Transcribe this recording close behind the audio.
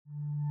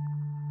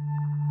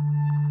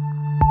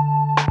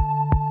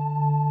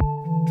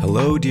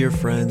Hello, dear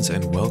friends,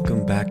 and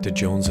welcome back to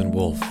Jones and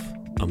Wolf,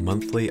 a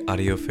monthly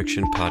audio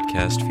fiction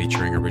podcast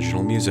featuring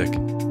original music.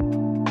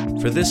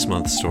 For this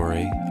month's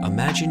story,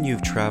 imagine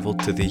you've traveled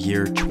to the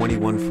year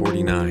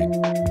 2149,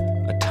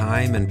 a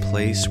time and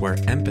place where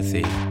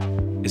empathy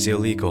is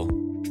illegal.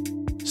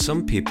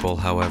 Some people,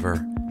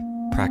 however,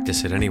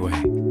 practice it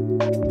anyway.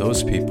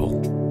 Those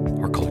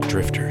people are called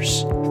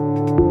drifters.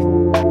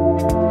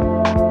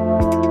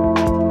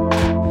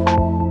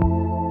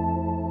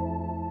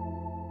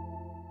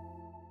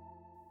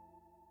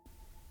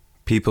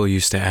 People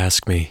used to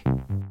ask me,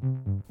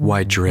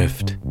 why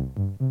drift?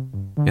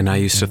 And I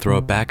used to throw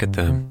it back at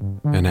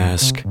them and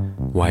ask,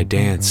 why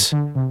dance,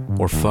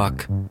 or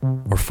fuck,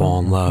 or fall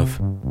in love?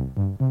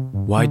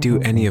 Why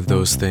do any of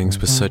those things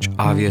with such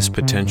obvious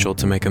potential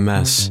to make a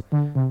mess?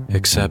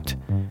 Except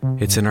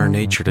it's in our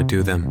nature to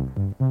do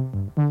them.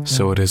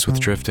 So it is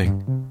with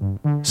drifting.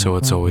 So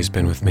it's always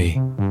been with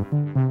me.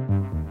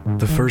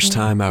 The first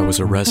time I was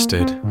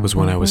arrested was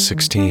when I was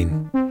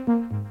 16.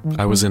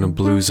 I was in a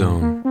blue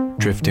zone,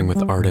 drifting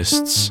with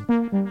artists,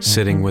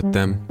 sitting with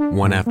them,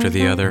 one after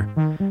the other,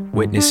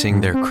 witnessing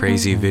their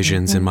crazy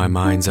visions in my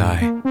mind's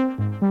eye,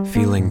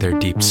 feeling their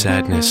deep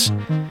sadness,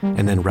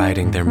 and then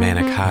riding their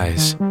manic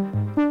highs.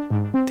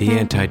 The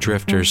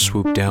anti-drifters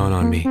swooped down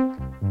on me,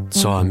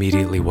 saw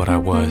immediately what I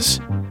was.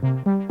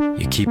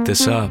 You keep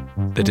this up,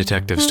 the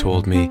detectives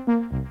told me,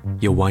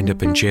 you'll wind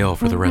up in jail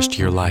for the rest of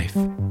your life.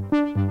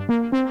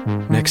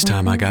 Next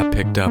time I got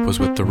picked up was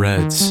with the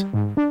Reds.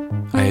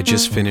 I had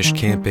just finished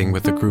camping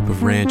with a group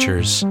of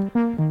ranchers,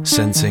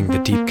 sensing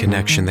the deep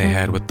connection they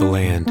had with the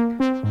land,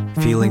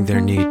 feeling their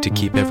need to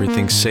keep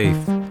everything safe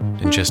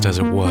and just as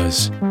it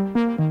was.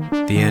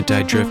 The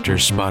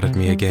anti-drifters spotted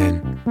me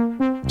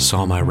again,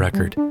 saw my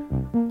record,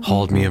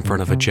 hauled me in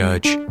front of a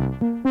judge.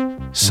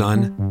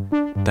 Son,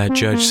 that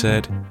judge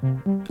said,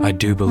 I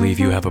do believe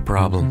you have a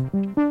problem.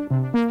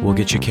 We'll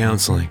get you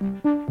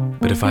counseling,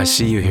 but if I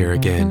see you here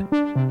again,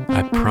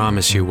 I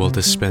promise you we'll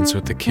dispense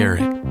with the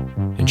carrot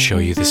and show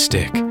you the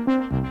stick.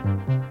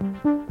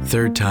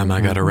 Third time I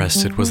got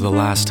arrested was the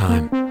last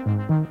time.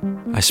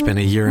 I spent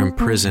a year in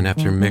prison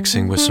after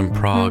mixing with some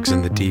progs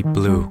in the deep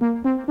blue,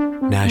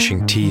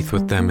 gnashing teeth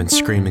with them and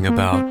screaming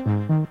about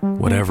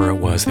whatever it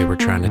was they were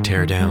trying to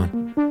tear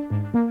down.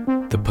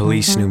 The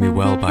police knew me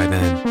well by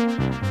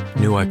then,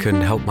 knew I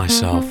couldn't help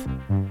myself,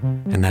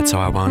 and that's how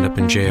I wound up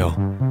in jail,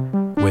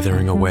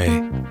 withering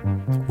away,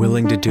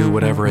 willing to do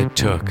whatever it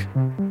took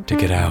to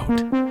get out.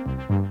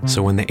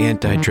 So when the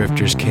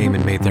anti-drifters came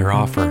and made their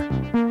offer,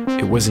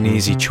 it was an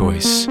easy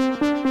choice.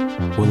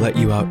 We'll let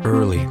you out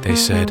early, they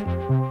said.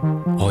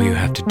 All you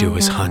have to do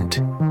is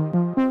hunt.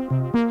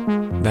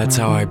 That's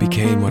how I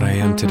became what I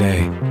am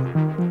today,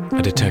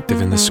 a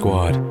detective in the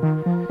squad,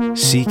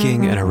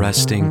 seeking and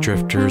arresting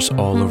drifters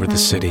all over the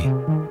city.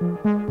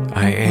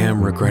 I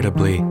am,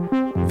 regrettably,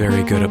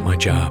 very good at my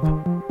job.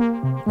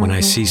 When I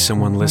see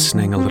someone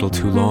listening a little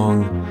too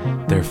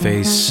long, their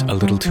face a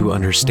little too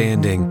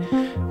understanding,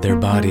 their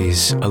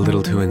bodies a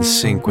little too in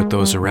sync with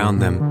those around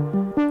them,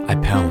 I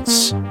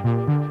pounce.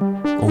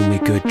 Only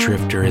good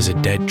drifter is a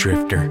dead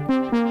drifter,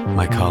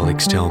 my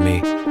colleagues tell me.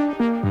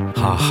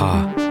 Ha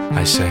ha,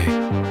 I say.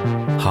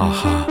 Ha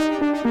ha.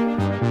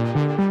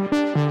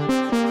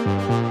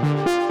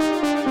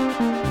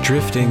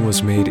 Drifting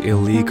was made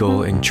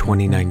illegal in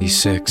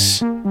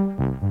 2096.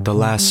 The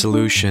last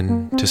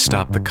solution to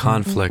stop the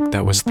conflict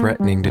that was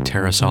threatening to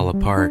tear us all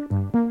apart.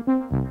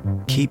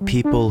 Keep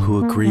people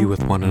who agree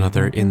with one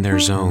another in their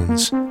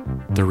zones,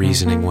 the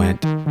reasoning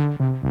went.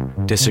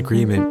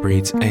 Disagreement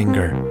breeds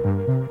anger.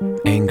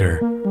 Anger,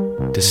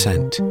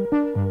 dissent.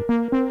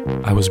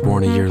 I was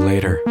born a year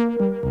later.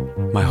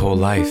 My whole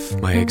life,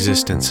 my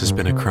existence has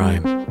been a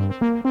crime.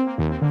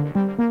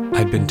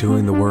 I'd been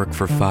doing the work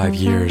for 5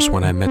 years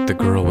when I met the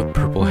girl with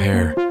purple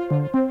hair.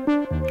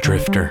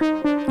 Drifter,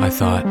 I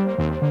thought,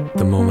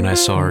 the moment I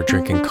saw her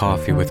drinking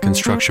coffee with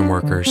construction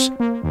workers.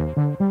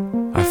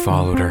 I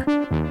followed her,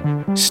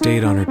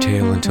 stayed on her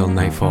tail until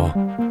nightfall,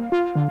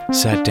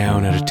 sat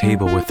down at a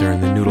table with her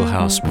in the noodle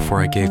house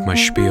before I gave my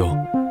spiel.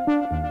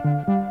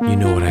 You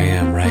know what I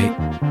am,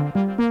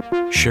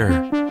 right?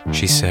 Sure,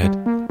 she said,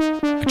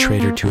 a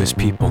traitor to his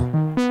people.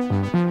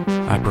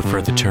 I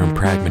prefer the term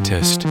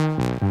pragmatist.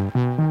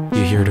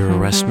 You here to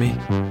arrest me?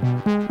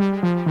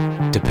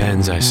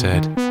 Depends, I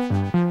said.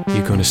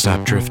 You going to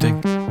stop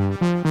drifting?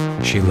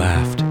 She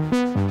laughed.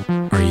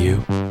 Are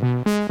you?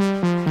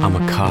 I'm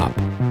a cop.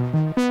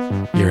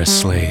 You're a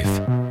slave.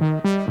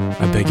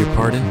 I beg your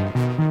pardon?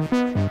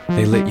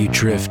 They let you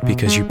drift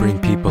because you bring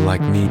people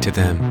like me to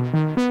them.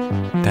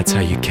 That's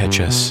how you catch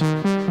us.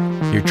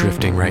 You're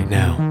drifting right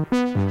now.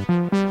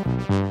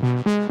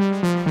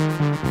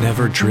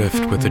 Never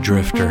drift with a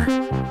drifter,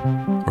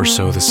 or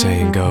so the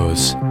saying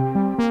goes.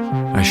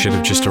 I should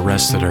have just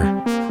arrested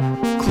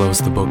her,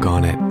 closed the book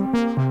on it.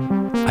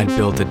 I'd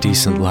built a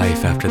decent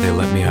life after they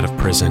let me out of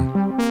prison.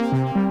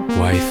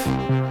 Wife,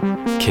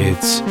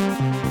 kids,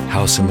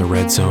 house in the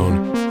red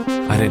zone.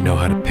 I didn't know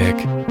how to pick.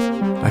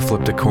 I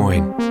flipped a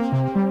coin.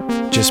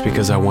 Just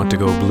because I want to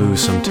go blue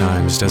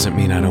sometimes doesn't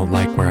mean I don't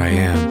like where I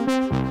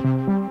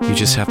am. You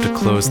just have to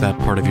close that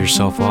part of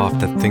yourself off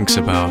that thinks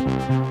about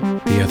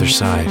the other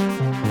side.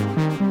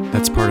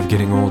 That's part of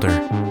getting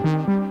older.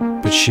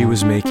 But she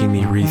was making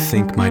me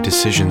rethink my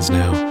decisions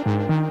now,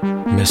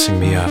 messing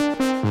me up,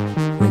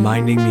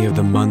 reminding me of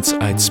the months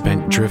I'd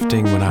spent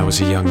drifting when I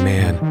was a young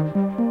man,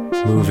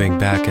 moving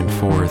back and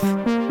forth,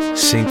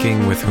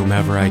 sinking with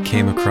whomever I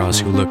came across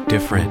who looked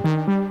different,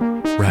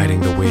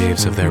 riding the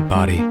waves of their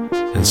body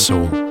and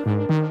soul.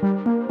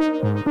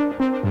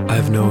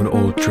 I've known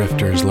old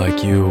drifters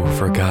like you who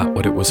forgot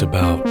what it was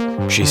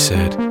about, she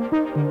said,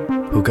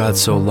 who got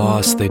so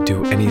lost they'd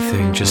do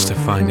anything just to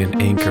find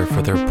an anchor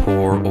for their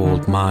poor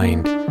old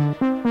mind.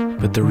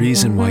 But the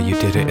reason why you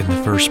did it in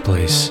the first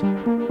place,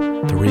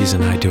 the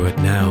reason I do it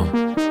now,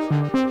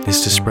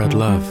 is to spread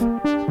love.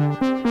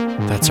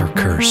 That's our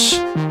curse.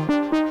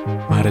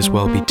 Might as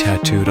well be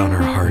tattooed on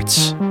our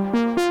hearts.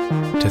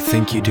 To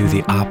think you do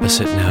the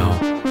opposite now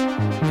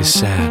is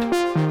sad.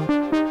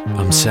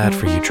 I'm sad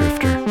for you,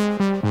 drifter.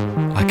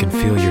 I can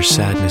feel your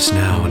sadness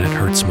now and it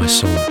hurts my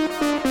soul.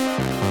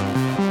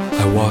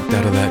 I walked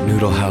out of that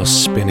noodle house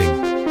spinning.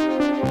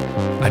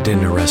 I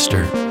didn't arrest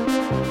her.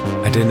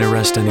 I didn't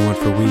arrest anyone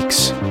for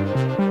weeks.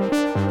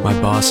 My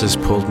bosses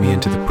pulled me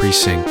into the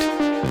precinct,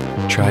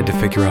 tried to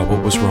figure out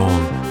what was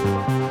wrong.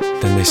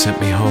 Then they sent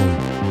me home,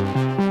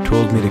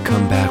 told me to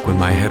come back when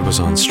my head was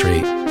on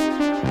straight.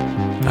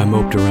 I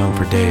moped around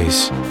for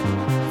days.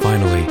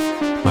 Finally,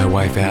 my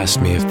wife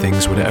asked me if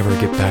things would ever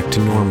get back to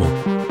normal,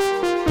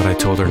 but I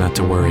told her not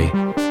to worry.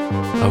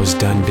 I was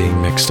done being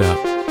mixed up.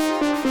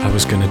 I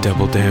was gonna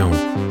double down,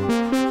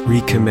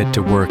 recommit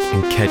to work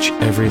and catch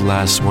every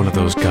last one of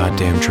those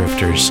goddamn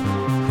drifters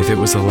if it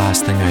was the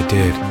last thing I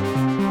did.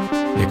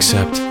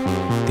 Except,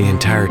 the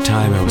entire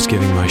time I was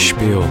giving my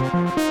spiel,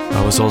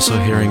 I was also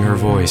hearing her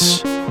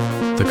voice,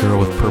 the girl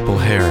with purple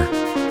hair,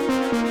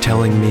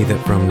 telling me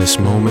that from this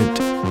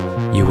moment,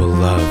 you will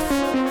love,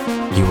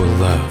 you will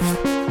love,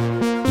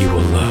 you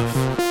will love.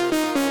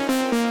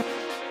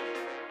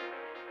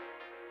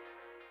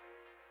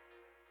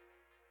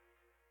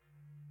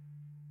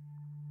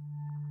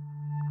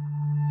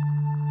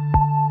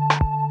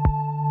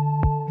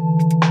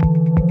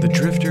 The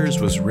Drifters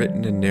was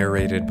written and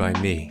narrated by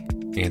me,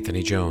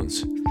 Anthony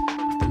Jones.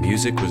 The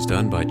music was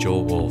done by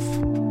Joel Wolf.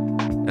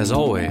 As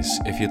always,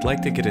 if you'd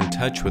like to get in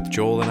touch with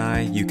Joel and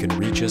I, you can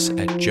reach us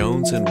at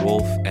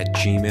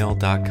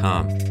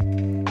jonesandwolf@gmail.com.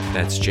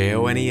 That's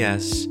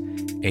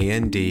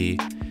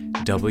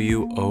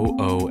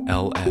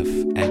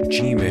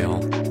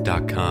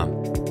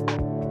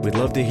JONESandWOOLF@gmail.com. We'd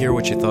love to hear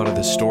what you thought of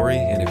the story,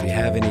 and if you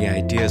have any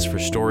ideas for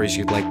stories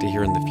you'd like to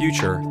hear in the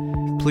future,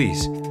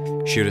 please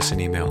shoot us an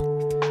email.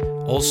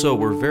 Also,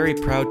 we're very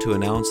proud to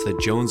announce that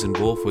Jones and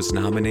Wolf was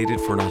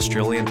nominated for an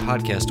Australian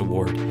Podcast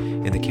Award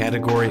in the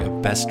category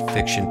of Best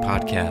Fiction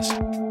Podcast.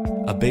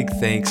 A big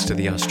thanks to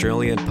the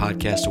Australian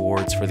Podcast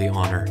Awards for the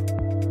honor.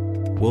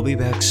 We'll be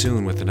back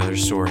soon with another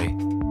story.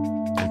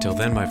 Until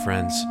then, my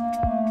friends,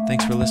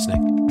 thanks for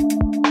listening.